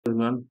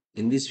everyone.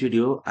 In this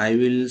video, I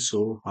will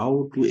show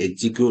how to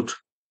execute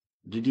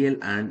DDL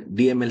and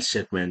DML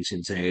statements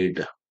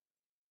inside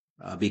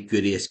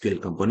BigQuery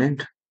SQL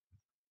component.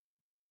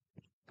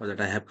 For that,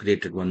 I have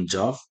created one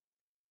job.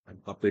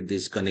 I've copied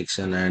this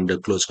connection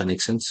and close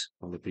connections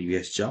from the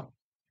previous job.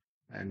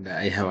 And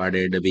I have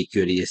added a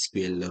BigQuery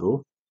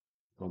SQLRow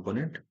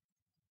component.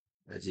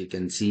 As you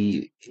can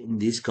see in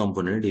this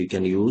component, you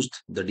can use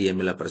the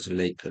DML operation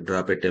like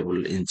drop a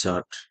table,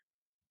 insert,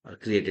 or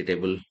create a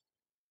table,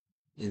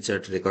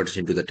 insert records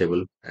into the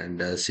table,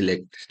 and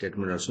select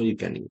statement also you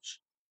can use.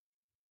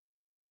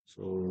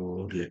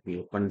 So let me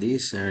open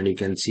this, and you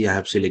can see I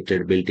have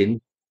selected built-in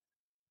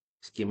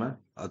schema,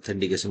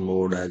 authentication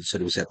mode as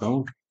service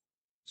account.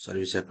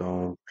 Service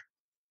account,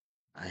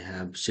 I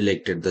have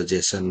selected the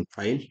JSON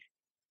file,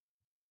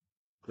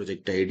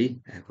 project ID,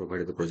 I have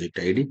provided the project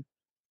ID,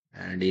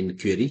 and in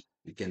query,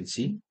 you can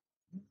see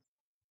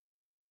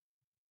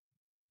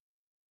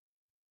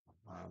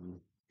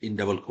in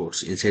double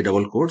quotes, inside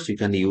double quotes, you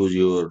can use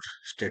your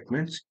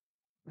statements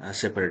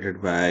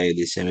separated by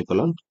the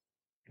semicolon,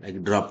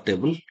 like drop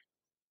table,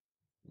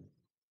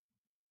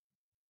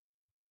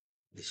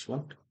 this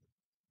one,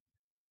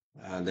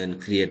 then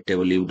create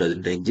table if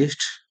doesn't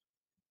exist.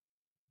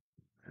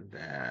 And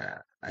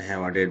I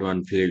have added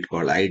one field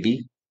called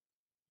ID,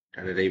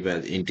 data type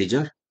as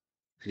integer,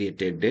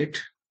 created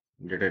date,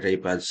 data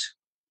type as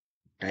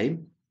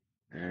time,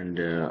 and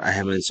I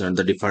have mentioned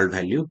the default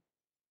value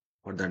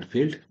for that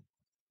field.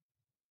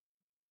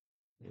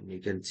 And you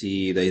can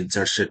see the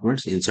insert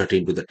statements, insert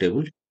into the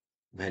table,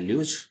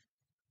 values,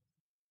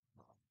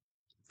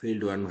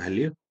 field 1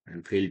 value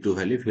and field 2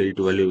 value. Field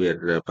 2 value we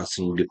are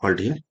passing default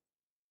here.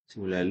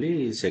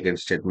 Similarly, second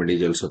statement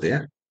is also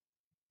there.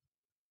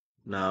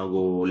 Now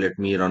let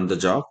me run the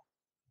job.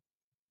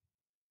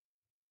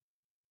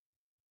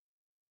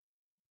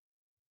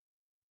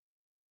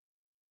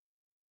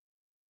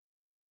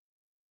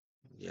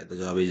 Yeah, the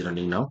job is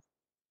running now.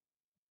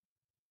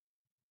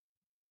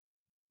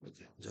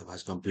 Okay, job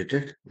has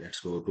completed. Let's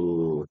go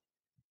to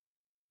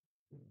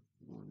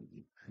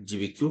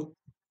GBQ. You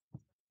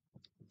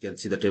can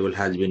see the table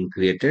has been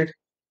created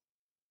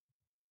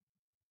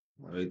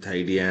with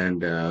ID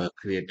and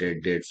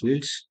created date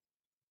fields.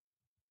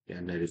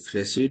 Can I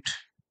refresh it?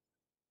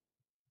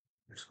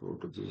 Let's go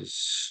to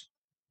this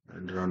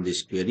and run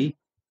this query.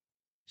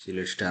 See,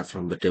 let's start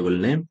from the table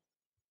name.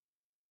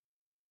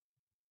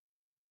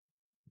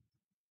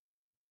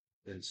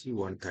 You can see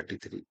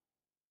 133.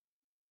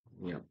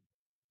 Yeah.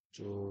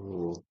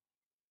 So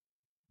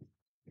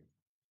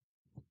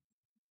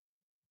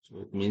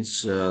it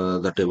means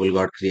the table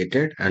got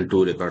created and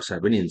two records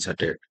have been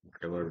inserted.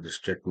 Whatever the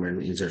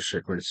statement, insert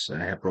statements I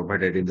have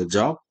provided in the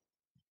job,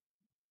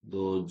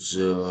 those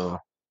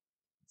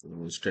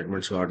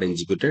statements got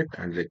executed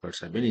and records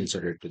have been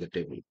inserted to the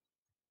table.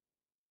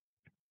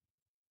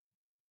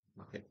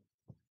 Okay.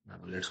 Now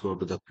let's go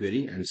to the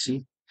query and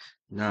see.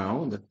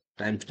 Now the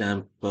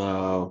timestamp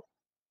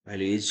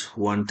value is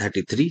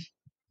 133.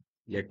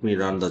 Let me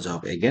run the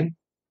job again.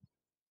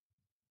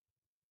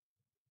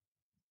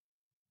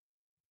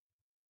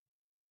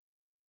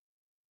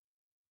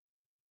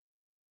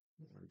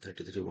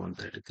 133,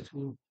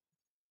 133.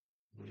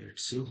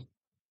 Let's see.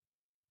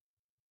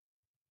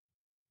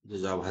 The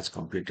job has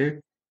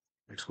completed.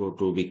 Let's go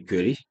to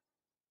BigQuery. You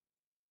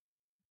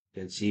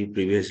can see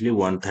previously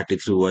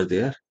 133 was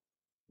there.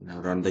 Now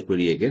run the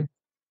query again.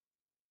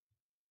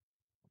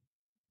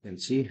 You can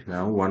see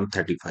now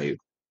 135.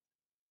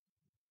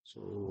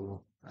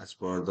 So as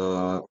per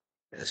the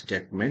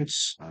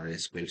statements or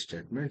SQL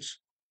statements,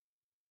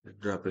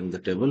 dropping the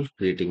table,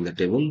 creating the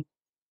table,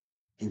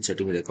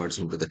 inserting records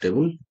into the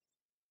table.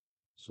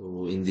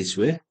 So in this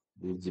way,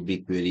 the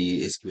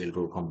BigQuery SQL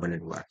row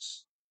component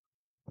works.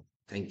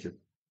 Thank you.